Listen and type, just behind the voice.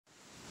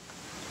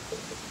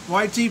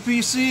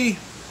YTPC,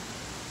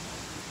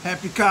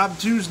 happy Cobb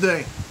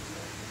Tuesday,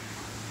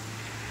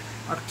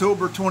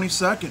 October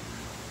 22nd.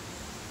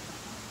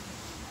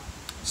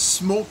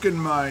 Smoking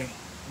my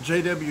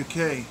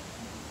JWK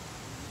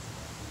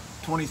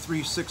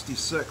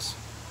 2366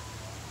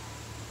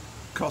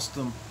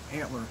 custom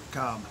antler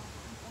cob.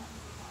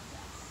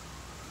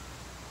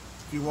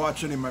 If you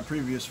watch any of my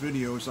previous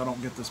videos, I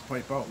don't get this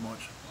pipe out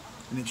much,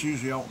 and it's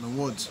usually out in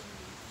the woods.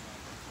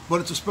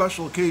 But it's a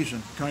special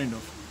occasion, kind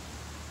of.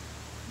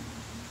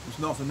 There's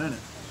nothing in it.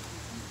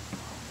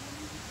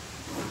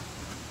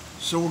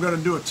 So we're going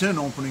to do a tin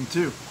opening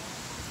too.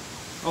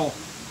 Oh,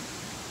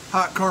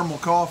 hot caramel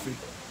coffee.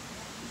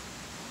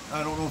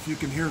 I don't know if you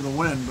can hear the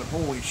wind, but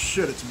holy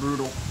shit, it's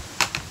brutal.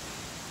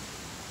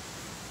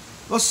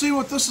 Let's see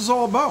what this is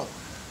all about.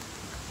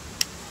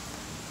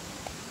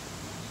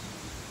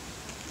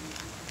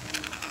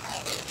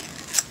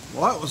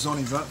 Well, that was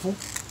uneventful.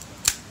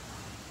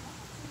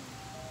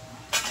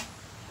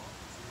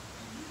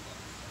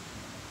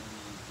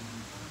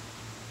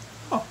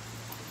 Huh.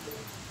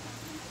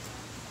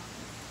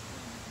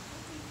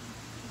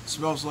 It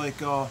smells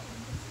like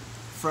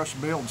fresh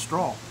baled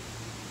straw.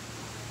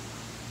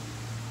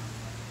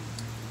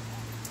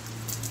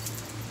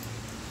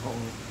 Uh-oh.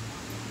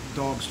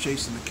 Dog's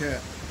chasing the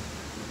cat.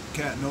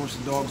 Cat knows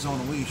the dog's on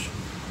a leash.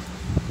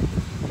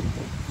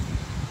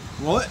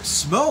 Well, it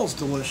smells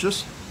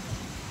delicious.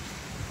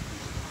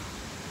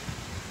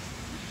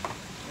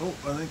 Oh,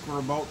 I think we're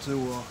about to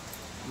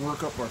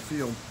work up our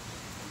field.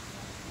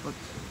 But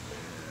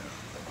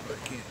yeah,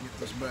 I can't get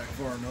this back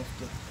far enough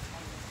to...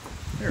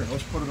 Here,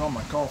 let's put it on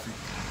my coffee.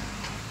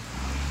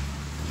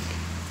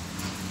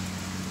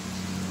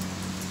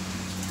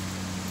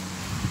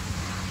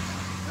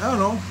 I don't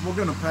know, we're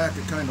going to pack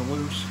it kind of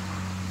loose.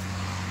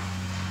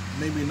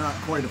 Maybe not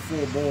quite a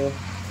full bowl.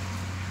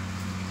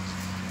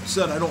 I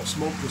said I don't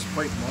smoke this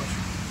pipe much.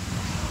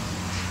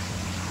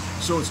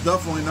 So it's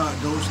definitely not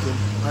ghosted.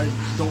 I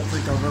don't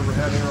think I've ever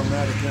had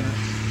aromatic in it.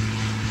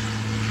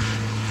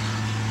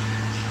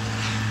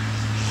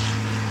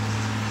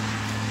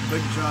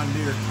 Big John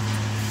Deere.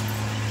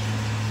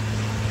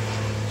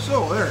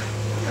 So there,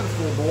 got a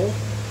full bowl.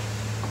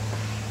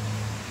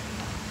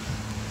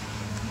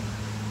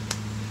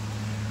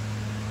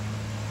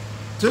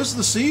 Tis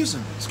the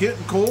season. It's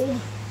getting cold.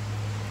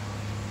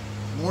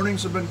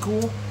 Mornings have been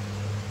cool.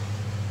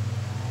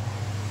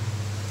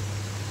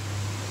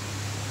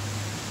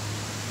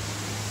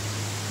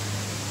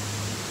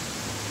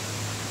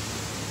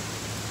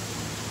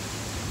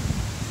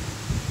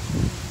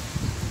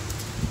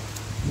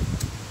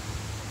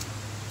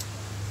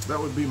 That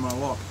would be my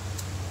luck.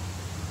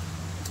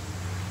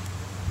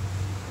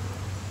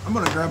 I'm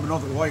gonna grab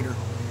another lighter.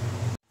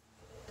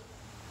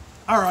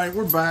 Alright,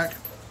 we're back.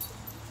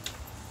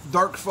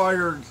 Dark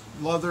fired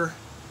leather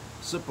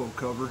Zippo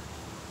cover.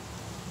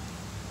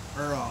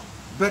 Or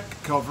Bic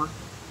cover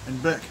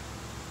and Bic.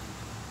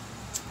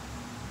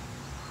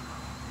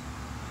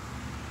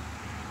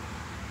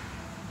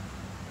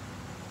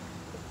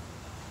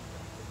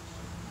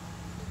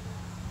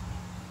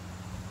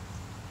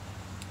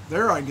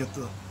 There I get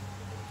the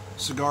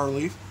cigar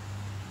leaf.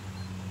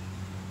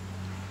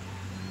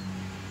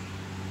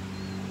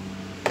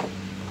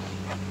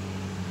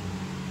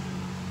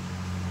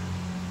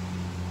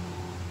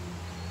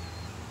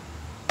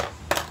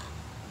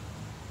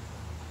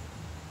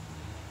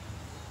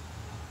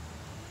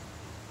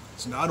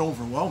 It's not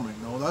overwhelming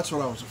though, that's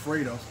what I was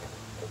afraid of.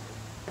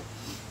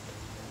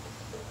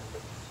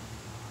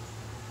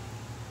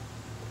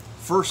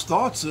 First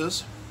thoughts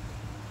is,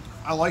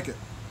 I like it.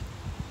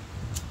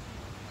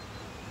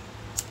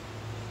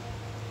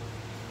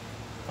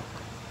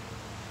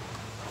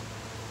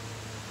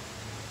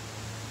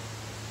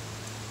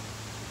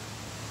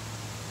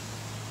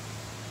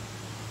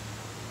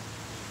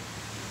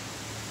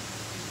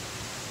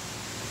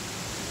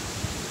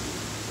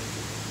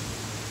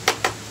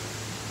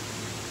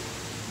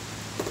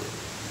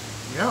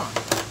 Yeah.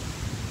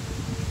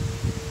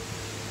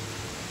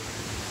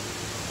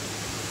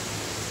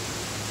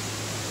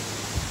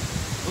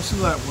 Listen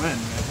to that wind,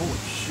 man. Holy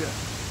shit.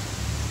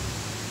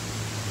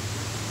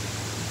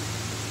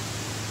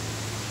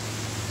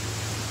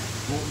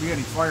 Won't be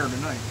any fire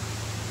tonight.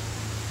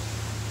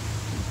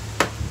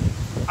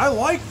 I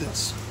like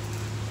this.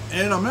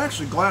 And I'm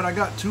actually glad I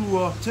got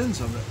two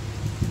tins of it.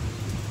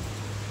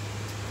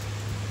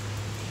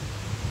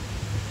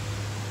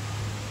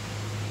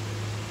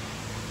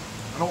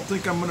 I don't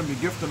think I'm going to be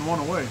gifting one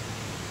away.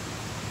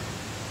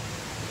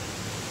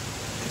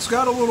 It's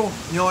got a little,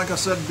 you know, like I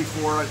said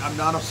before, I'm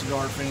not a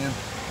cigar fan.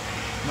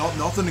 No,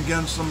 nothing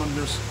against them, I'm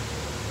just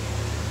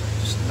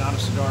not a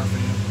cigar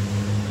fan.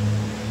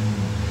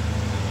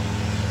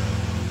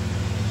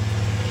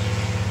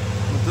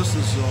 But this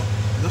is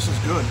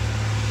good.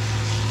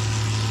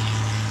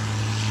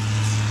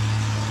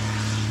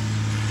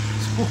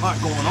 There's a lot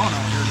going on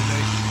out here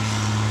today.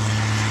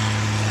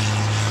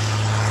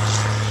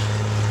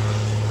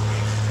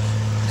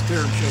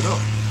 Tearing shit up.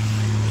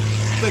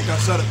 I think I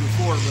said it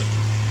before, but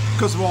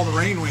because of all the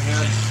rain we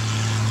had,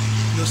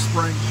 this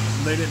spring.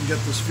 And they didn't get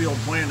this field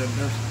planted.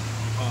 There's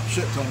a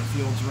shit ton of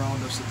fields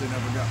around us that they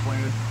never got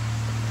planted.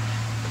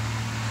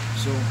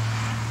 So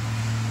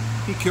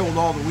he killed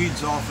all the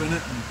weeds off in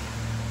it, and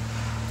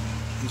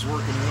he's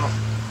working it up.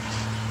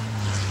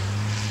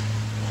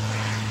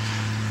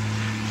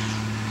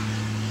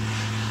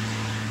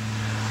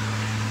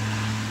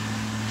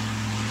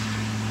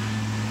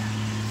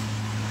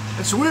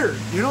 It's weird,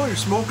 you know, you're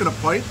smoking a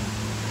pipe,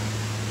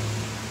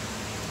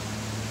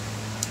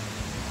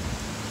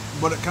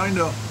 but you kind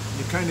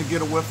of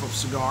get a whiff of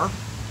cigar.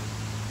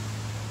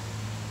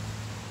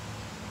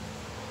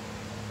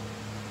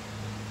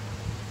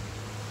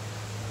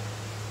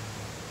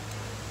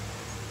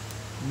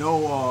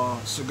 No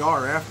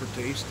cigar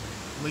aftertaste,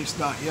 at least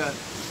not yet.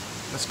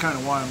 That's kind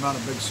of why I'm not a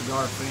big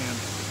cigar fan.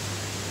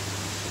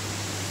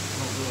 I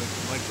don't really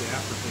like the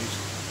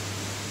aftertaste.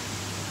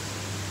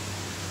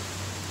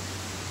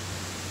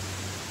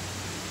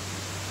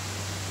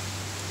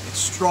 It's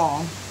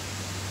strong.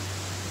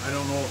 I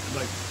don't know,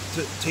 like,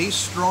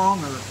 taste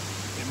strong, or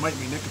it might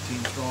be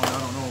nicotine strong, I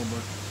don't know,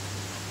 but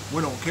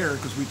we don't care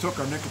because we took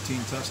our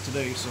nicotine test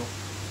today, so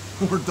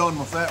we're done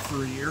with that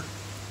for a year.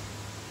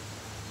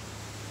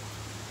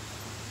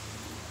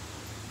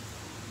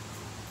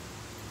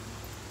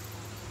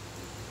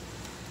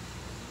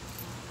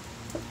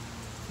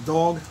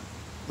 Dog,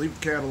 leave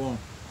the cat alone.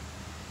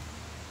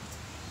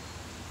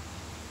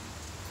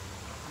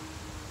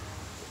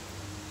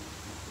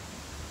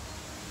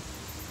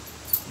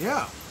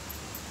 Yeah.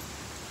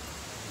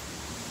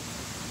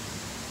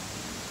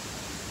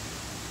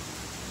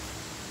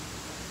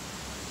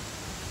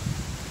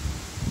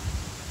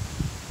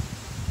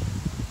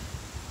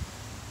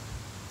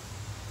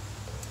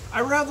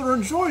 I rather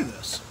enjoy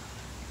this.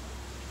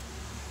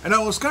 And I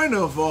was kind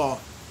of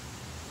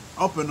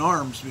up in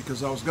arms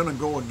because I was going to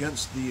go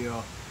against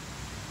the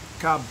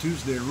Cobb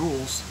Tuesday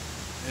rules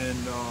and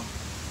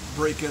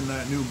break in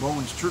that new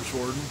Bones Church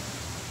Warden.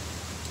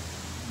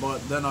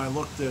 But then I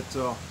looked at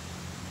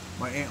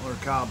my antler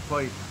cob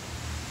pipe and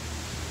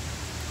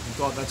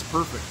thought that's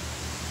perfect.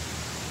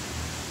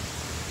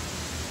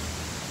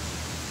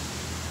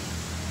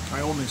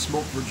 I only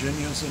smoke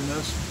Virginias in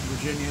this,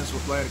 Virginias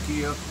with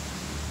Latakia,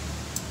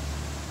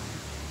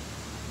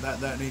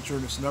 that nature,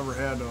 and it's never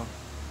had an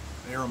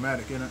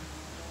aromatic in it.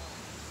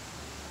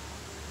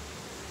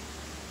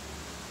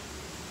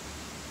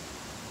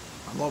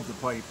 I love the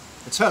pipe.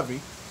 It's heavy,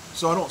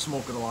 so I don't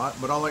smoke it a lot,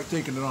 but I like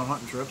taking it on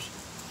hunting trips.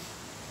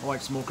 I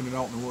like smoking it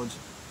out in the woods.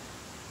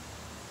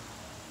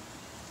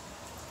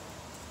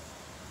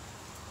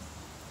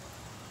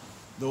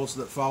 Those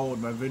that followed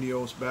my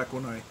videos back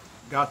when I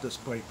got this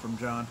pipe from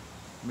John,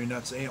 I mean,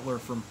 that's antler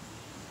from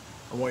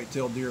a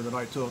white-tailed deer that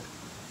I took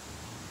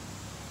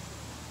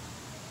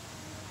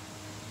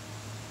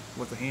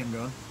with a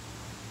handgun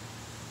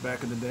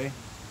back in the day.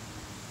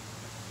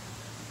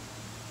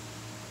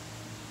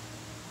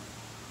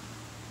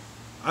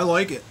 I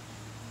like it.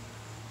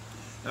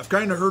 I've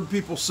kind of heard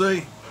people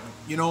say,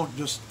 you know,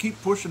 just keep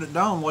pushing it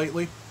down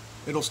lightly,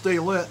 it'll stay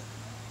lit.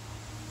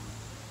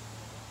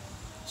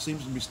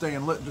 Seems to be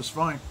staying lit just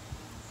fine.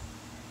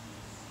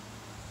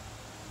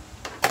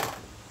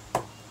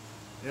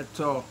 It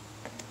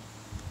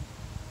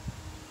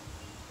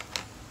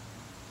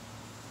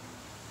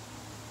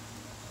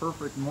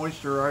perfect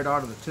moisture right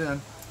out of the tin,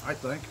 I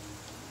think.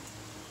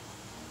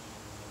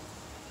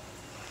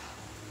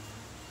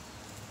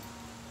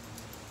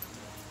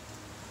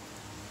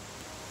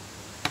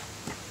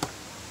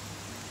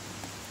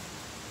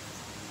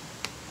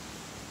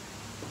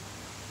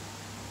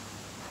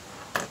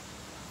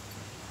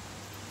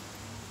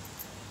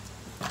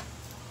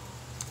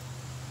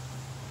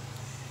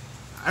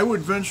 I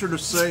would venture to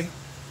say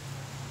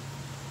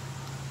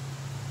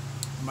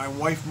my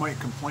wife might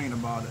complain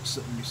about it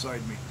sitting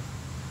beside me.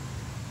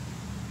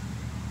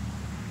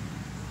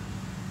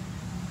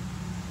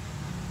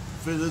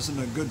 If it isn't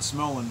a good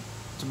smelling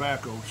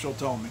tobacco, she'll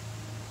tell me.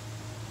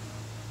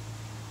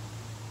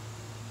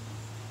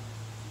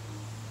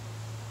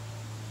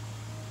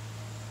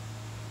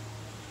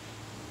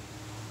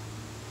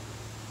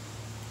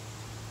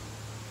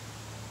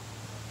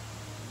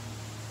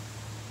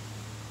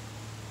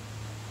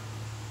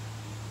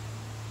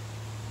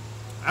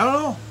 I don't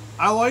know.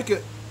 I like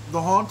it.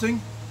 The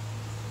haunting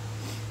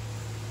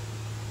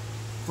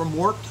from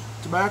warped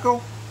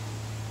tobacco.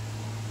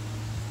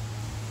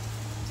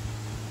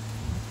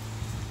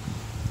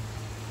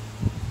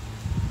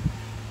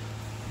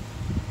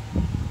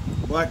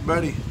 Black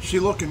Betty, she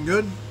looking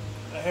good.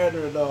 I had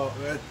her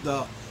at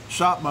the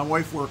shop my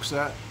wife works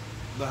at,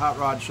 the hot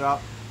rod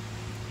shop.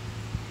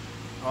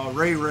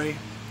 Ray,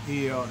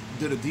 he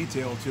did a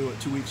detail to it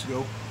 2 weeks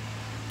ago.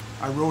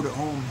 I rode it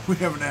home. We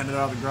haven't had it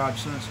out of the garage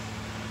since.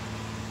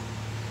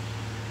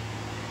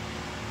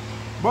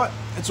 But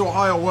it's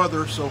Ohio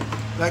weather, so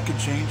that could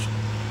change.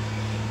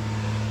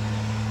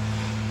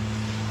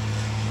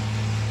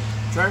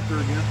 Tractor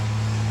again.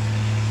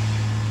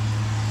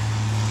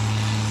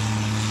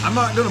 I'm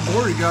not going to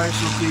bore you guys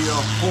with the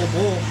whole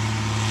bowl.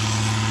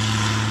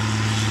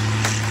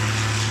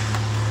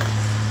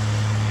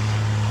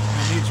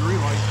 It needs a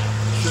relight.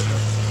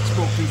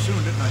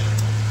 soon, didn't I?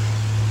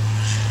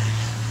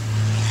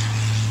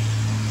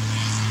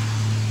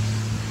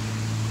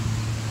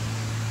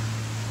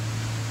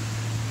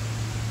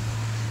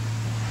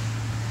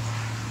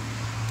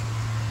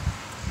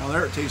 Now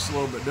there it tastes a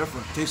little bit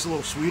different. It tastes a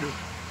little sweeter.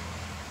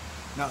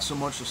 Not so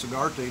much the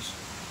cigar taste.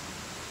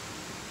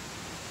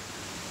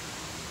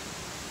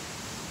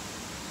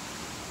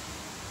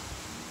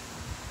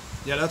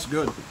 Yeah, that's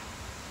good.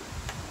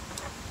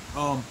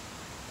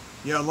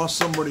 Yeah, unless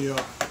somebody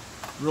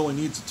really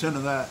needs a tin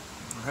of that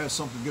or has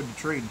something good to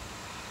trade,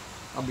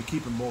 I'll be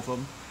keeping both of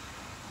them.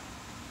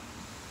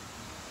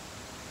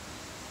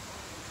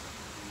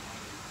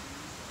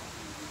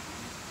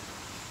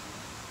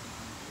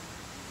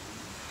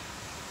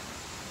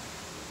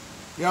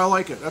 Yeah, I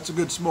like it. That's a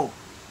good smoke.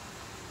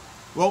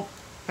 Well,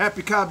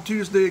 happy Cobb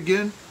Tuesday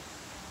again.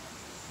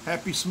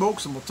 Happy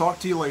smokes, and we'll talk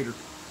to you later.